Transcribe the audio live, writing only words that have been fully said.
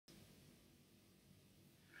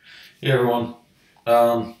Hey everyone.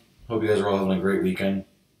 Hope you guys are all having a great weekend.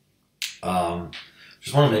 Um,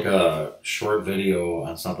 just want to make a short video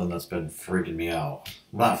on something that's been freaking me out.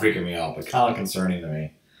 Not freaking me out, but kind of concerning to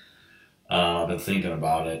me. I've been thinking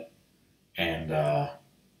about it, and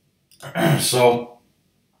so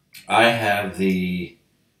I have the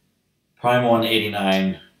Prime One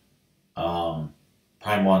 89,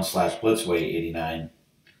 Prime One slash Blitzway 89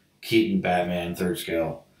 Keaton Batman third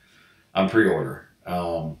scale on pre-order.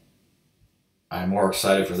 I'm more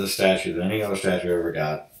excited for this statue than any other statue I ever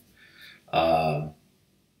got. Um,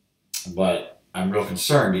 but I'm real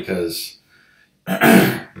concerned because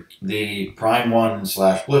the Prime One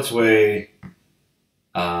slash Blitzway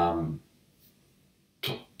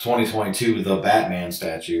 2022, the Batman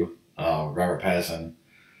statue, Robert Pattinson,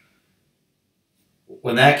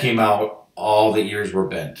 when that came out, all the ears were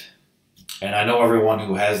bent. And I know everyone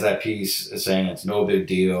who has that piece is saying it's no big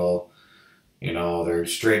deal. You know, they're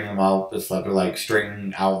straightening them out. It's like they're like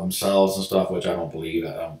straightening out themselves and stuff, which I don't believe.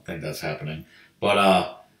 I don't think that's happening.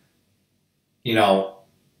 But you know,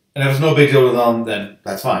 and if it's no big deal to them, then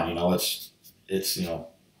that's fine. You know, it's it's their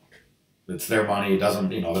money. It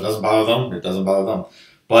doesn't if it doesn't bother them, it doesn't bother them.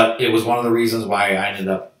 But it was one of the reasons why I ended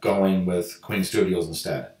up going with Queen Studios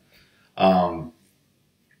instead. Um,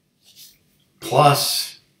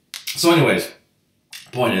 Plus, so anyways,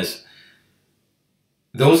 point is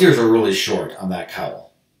those ears are really short on that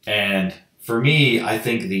cowl, and for me, I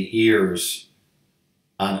think the ears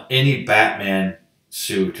on any Batman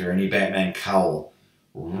suit or any Batman cowl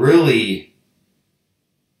really,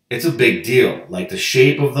 it's a big deal. Like the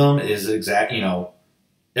shape of them is exact.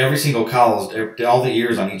 Every single cowl is, all the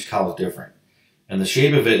ears on each cowl is different, and the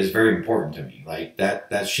shape of it is very important to me. Like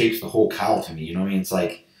that shapes the whole cowl to me. You know what I mean? It's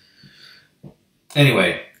like,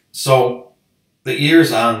 anyway. So the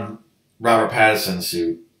ears on Robert Pattinson's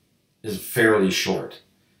suit is fairly short,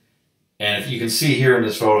 and if you can see here in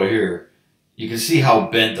this photo here, you can see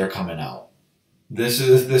how bent they're coming out. This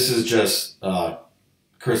is just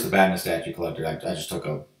Chris the Batman statue collector. I just took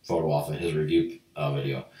a photo off of his review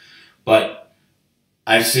video, but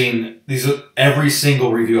I've seen these. Every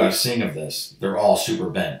single review I've seen of this, they're all super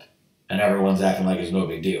bent, and everyone's acting like it's no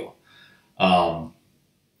big deal.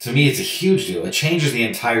 To me, it's a huge deal. It changes the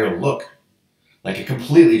entire look. Like it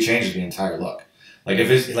completely changes the entire look. Like if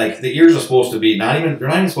it's like the ears are supposed to be they're not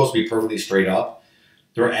even supposed to be perfectly straight up.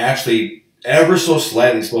 They're actually ever so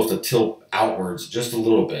slightly supposed to tilt outwards just a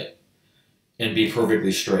little bit and be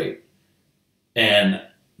perfectly straight. And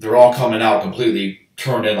they're all coming out completely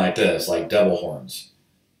turned in like this, like devil horns.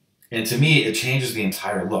 And to me, it changes the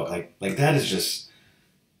entire look. Like that is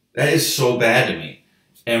so bad to me.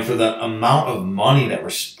 And for the amount of money that we're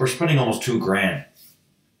spending almost $2,000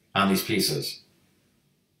 on these pieces.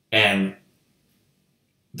 And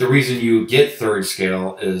the reason you get third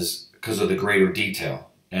scale is because of the greater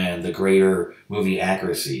detail and the greater movie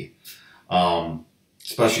accuracy,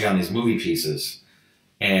 especially on these movie pieces.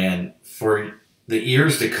 And for the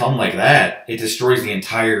ears to come like that, it destroys the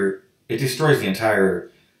entire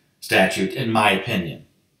statue, in my opinion.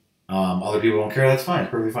 Other people don't care. That's fine.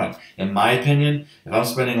 It's perfectly fine. In my opinion, if I'm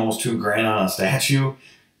spending almost $2,000 on a statue,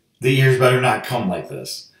 the ears better not come like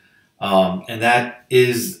this. And that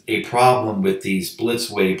is a problem with these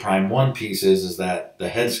Blitzway Prime 1 pieces, is that the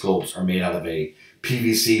head sculpts are made out of a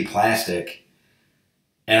PVC plastic.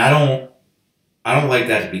 And I don't like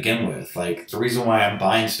that to begin with. Like, the reason why I'm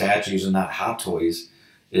buying statues and not Hot Toys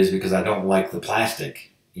is because I don't like the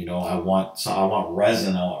plastic. I want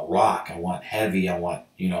resin, I want rock, I want heavy, I want,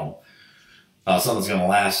 something that's going to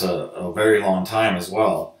last a very long time as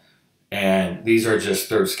well. And these are just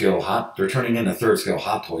they're turning into third scale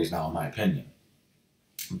Hot Toys now, in my opinion.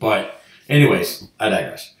 But anyways, I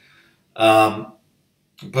digress. But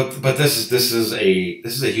this is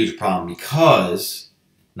a huge problem because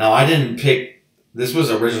now I didn't pick, I was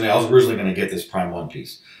originally going to get this Prime 1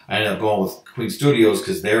 piece. I ended up going with Queen Studios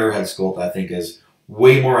because their head sculpt, I think, is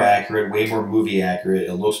way more accurate, way more movie accurate.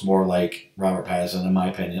 It looks more like Robert Pattinson, in my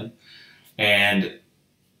opinion. And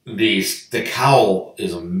the cowl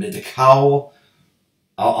is the cowl.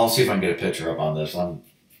 I'll see if I can get a picture up on this. I'm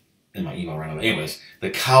in my email right now. Anyways, the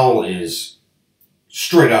cowl is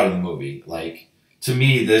straight out of the movie. Like, to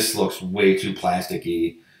me, this looks way too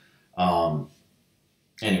plasticky.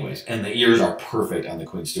 Anyways, and the ears are perfect on the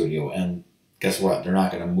Queen Studio. And guess what? They're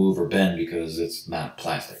not going to move or bend because it's not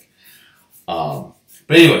plastic. But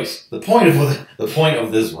anyways, the point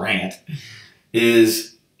of this rant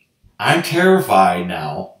is I'm terrified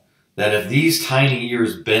now that if these tiny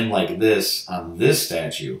ears bend like this on this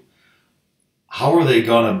statue, how are they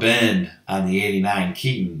going to bend on the 89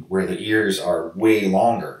 Keaton where the ears are way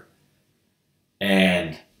longer?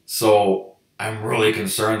 And So I'm really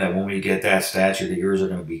concerned that when we get that statue, the ears are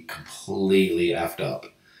going to be completely effed up.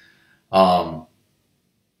 Um,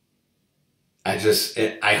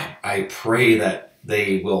 I pray that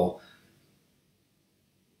they will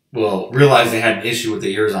realize they had an issue with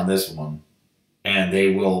the ears on this one, and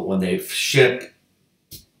they will, when they ship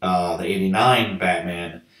the '89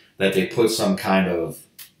 Batman, that they put some kind of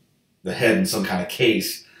the head in some kind of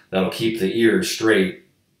case that'll keep the ears straight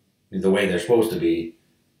the way they're supposed to be.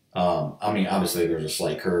 I mean, obviously there's a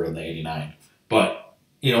slight curve in the '89, but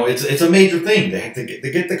you know it's a major thing.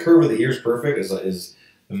 To get the curve of the ears perfect is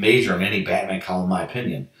major in any Batman cowl, in my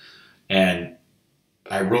opinion. And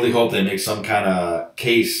I really hope they make some kind of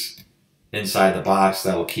case inside the box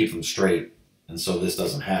that'll keep them straight, and so this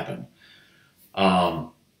doesn't happen.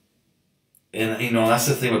 Um, and you know that's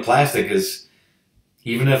the thing with plastic is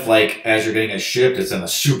even if like as you're getting it shipped, it's in a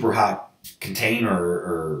super hot container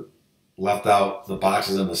or left out the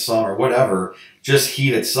boxes in the sun or whatever, just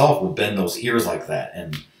heat itself will bend those ears like that.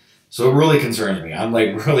 And so it really concerns me. I'm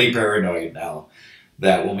like really paranoid now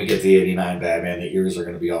that when we get the '89 Batman, the ears are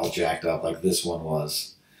going to be all jacked up like this one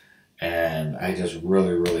was. And I just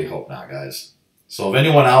really, really hope not, guys. So if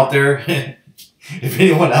anyone out there, if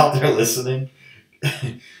anyone out there listening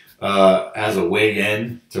has a way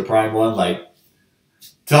in to Prime One, like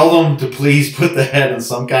tell them to please put the head in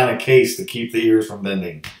some kind of case to keep the ears from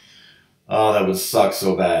bending. Oh, that would suck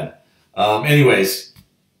so bad. Anyways,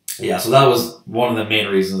 yeah, so that was one of the main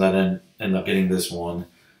reasons I didn't end up getting this one.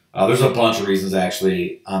 There's a bunch of reasons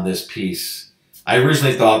actually on this piece. I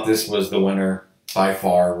originally thought this was the winner by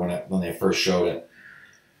far when they first showed it.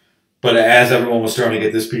 But as everyone was starting to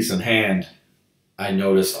get this piece in hand, I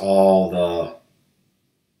noticed all the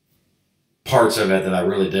parts of it that I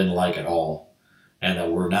really didn't like at all and that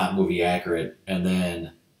were not movie accurate. And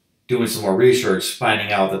then doing some more research,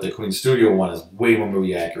 finding out that the Queen Studio one is way more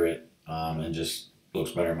movie accurate and just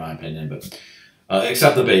looks better in my opinion. But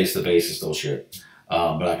except the base is still shit.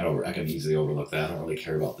 But I can easily overlook that. I don't really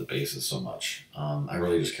care about the bases so much. I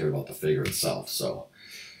really just care about the figure itself. So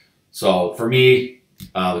for me,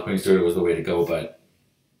 the Queen Studio was the way to go. But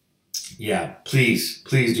yeah, please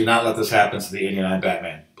do not let this happen to the '89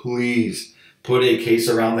 Batman. Please put a case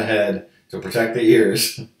around the head to protect the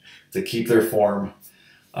ears to keep their form.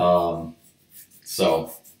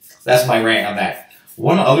 So that's my rant on that.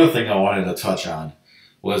 One other thing I wanted to touch on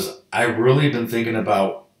was I've really been thinking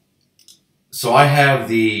about, so I have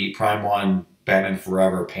the Prime One Batman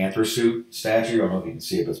Forever Panther suit statue. I don't know if you can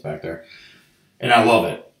see it, but it's back there. And I love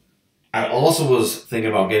it. I also was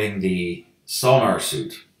thinking about getting the Sonar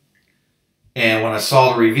suit. And when I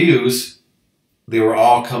saw the reviews, they were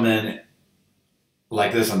all coming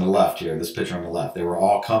like this on the left here, this picture on the left. They were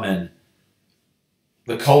all coming,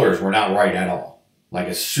 the colors were not right at all. Like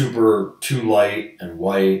it's super too light and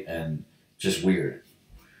white and just weird.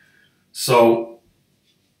 So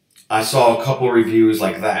I saw a couple reviews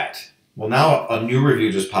like that. Well, now a new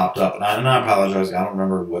review just popped up, and I apologize. I don't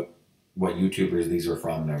remember what YouTubers these were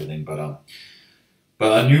from and everything, but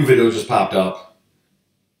a new video just popped up,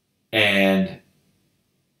 and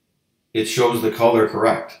it shows the color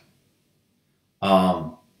correct.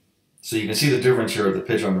 So you can see the difference here with the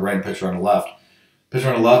picture on the right and picture on the left. Picture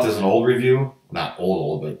on the left is an old review, not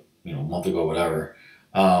old, but you know, a month ago, whatever,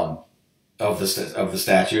 of the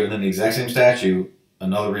statue, and then the exact same statue.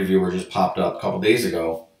 Another reviewer just popped up a couple days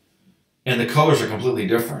ago, and the colors are completely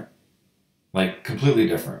different, like completely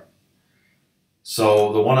different.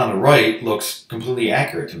 So the one on the right looks completely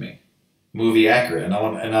accurate to me, movie accurate, and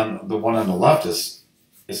on the one on the left it's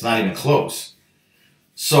not even close.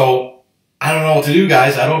 So I don't know what to do,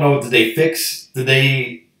 guys. I don't know. Did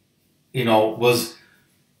they, you know,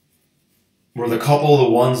 were the couple the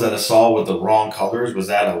ones that I saw with the wrong colors? Was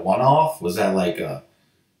that a one-off? Was that like a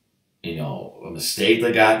mistake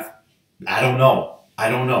that got? I don't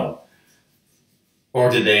know. Or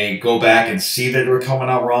did they go back and see that they were coming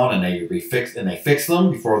out wrong and they fixed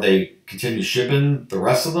them before they continue shipping the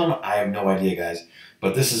rest of them? I have no idea, guys.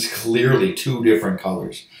 But this is clearly two different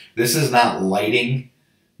colors. This is not lighting.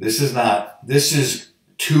 This is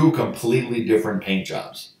two completely different paint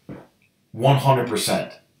jobs.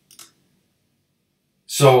 100%.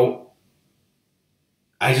 So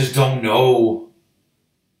I just don't know.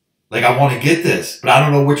 Like, I want to get this, but I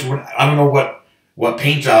don't know which one. I don't know what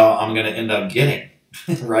paint job I'm going to end up getting,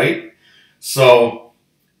 right? So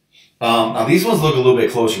now these ones look a little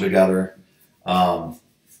bit closer together. You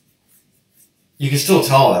can still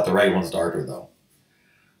tell that the right one's darker, though.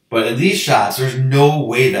 But in these shots, there's no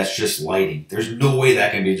way that's just lighting. There's no way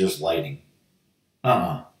that can be just lighting.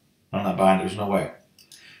 I'm not buying it. There's no way.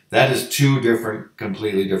 That is two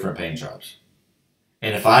completely different paint jobs.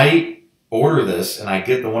 And if I order this and I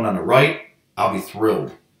get the one on the right, I'll be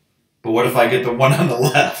thrilled. But what if I get the one on the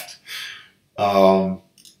left?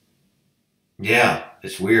 Yeah,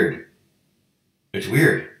 it's weird. It's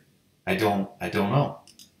weird. I don't know.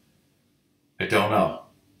 I don't know.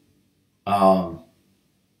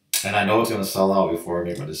 And I know it's going to sell out before I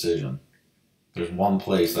make my decision. There's one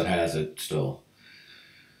place that has it still.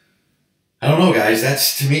 I don't know, guys.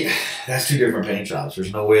 To me, that's two different paint jobs.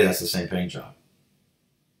 There's no way that's the same paint job.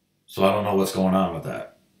 So I don't know what's going on with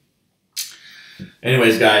that.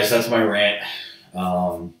 Anyways, guys, that's my rant.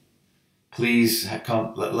 Please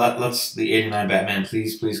come. Let's the '89 Batman.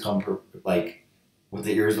 Please come like with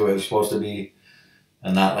the ears the way they're supposed to be,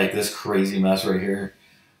 and not like this crazy mess right here.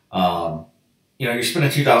 You're spending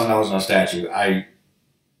 $2,000 on a statue.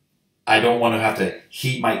 I don't want to have to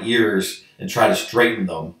heat my ears and try to straighten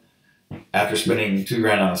them after spending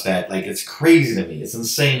 $2,000 on a statue. Like, it's crazy to me. It's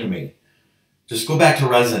insane to me. Just go back to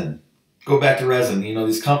resin. Go back to resin.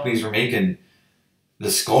 These companies are making the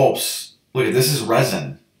sculpts. Look at this is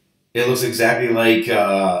resin. It looks exactly like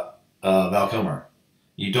Val Kilmer.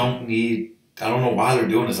 You don't need. I don't know why they're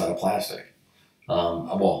doing this out of plastic.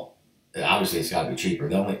 Well, obviously it's got to be cheaper.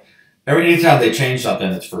 Anytime they change something,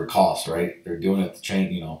 it's for cost, right? They're doing it to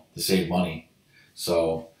change, to save money.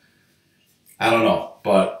 So I don't know,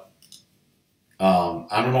 but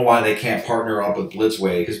I don't know why they can't partner up with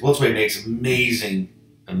Blitzway, because Blitzway makes amazing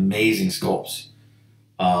sculpts.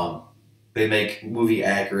 They make movie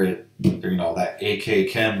accurate. That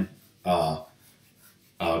AK Kim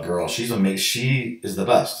girl. She's amazing. She is the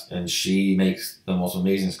best, and she makes the most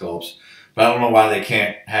amazing sculpts. But I don't know why they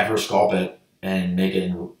can't have her sculpt it and make it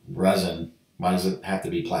in resin. Why does it have to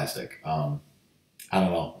be plastic? I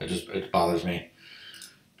don't know. It bothers me.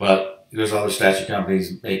 But there's other statue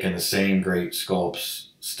companies making the same great sculpts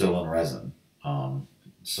still in resin.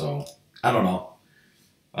 So I don't know.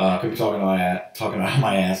 I could be talking out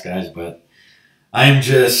my ass, guys, but I'm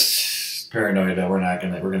just paranoid that we're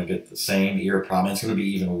gonna get the same ear problem. It's gonna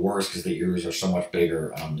be even worse because the ears are so much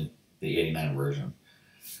bigger on the '89 version.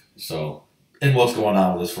 So, and what's going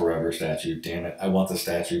on with this forever statue? Damn it! I want the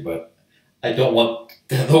statue, but I don't want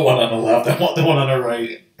the one on the left. I want the one on the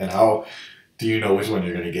right. And how do you know which one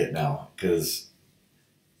you're gonna get now? Because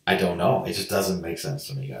I don't know. It just doesn't make sense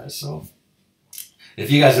to me, guys. So,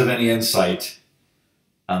 if you guys have any insight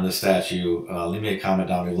on the statue, leave me a comment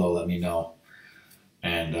down below. Let me know.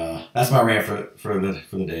 And that's my rant for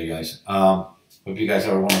the day, guys. Hope you guys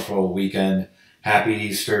have a wonderful weekend. Happy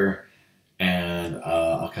Easter. And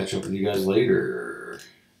I'll catch up with you guys later.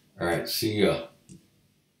 All right. See ya.